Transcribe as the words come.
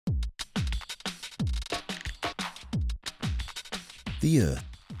The Earth,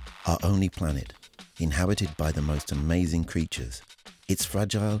 our only planet, inhabited by the most amazing creatures. It's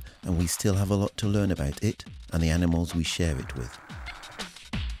fragile and we still have a lot to learn about it and the animals we share it with.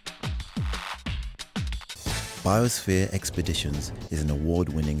 Biosphere Expeditions is an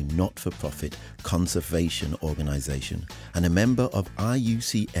award-winning not-for-profit conservation organisation and a member of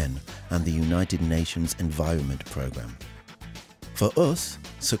IUCN and the United Nations Environment Programme. For us,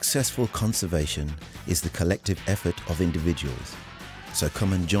 successful conservation is the collective effort of individuals. So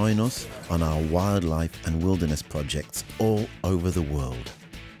come and join us on our wildlife and wilderness projects all over the world.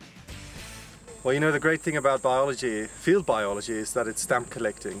 Well, you know, the great thing about biology, field biology, is that it's stamp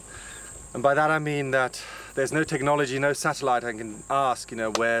collecting. And by that I mean that there's no technology, no satellite I can ask,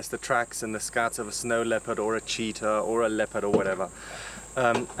 where's the tracks and the scats of a snow leopard or a cheetah or a leopard or whatever.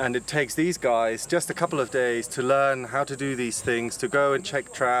 And it takes these guys just a couple of days to learn how to do these things, to go and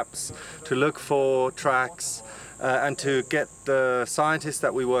check traps, to look for tracks, and to get the scientists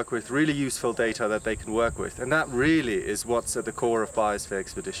that we work with really useful data that they can work with. And that really is what's at the core of Biosphere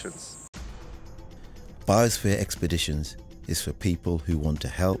Expeditions. Biosphere Expeditions is for people who want to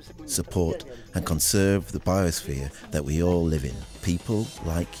help, support and conserve the biosphere that we all live in, people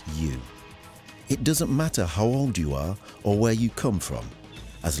like you. It doesn't matter how old you are or where you come from,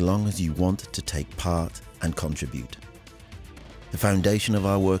 as long as you want to take part and contribute. The foundation of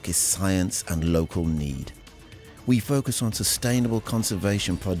our work is science and local need. We focus on sustainable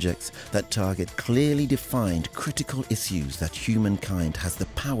conservation projects that target clearly defined critical issues that humankind has the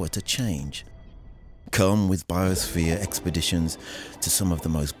power to change. Come with Biosphere Expeditions to some of the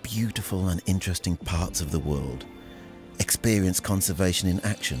most beautiful and interesting parts of the world. Experience conservation in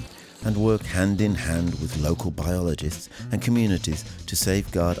action and work hand in hand with local biologists and communities to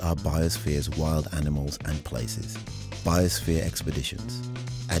safeguard our biosphere's wild animals and places. Biosphere Expeditions,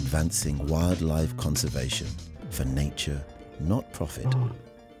 advancing wildlife conservation for nature, not profit.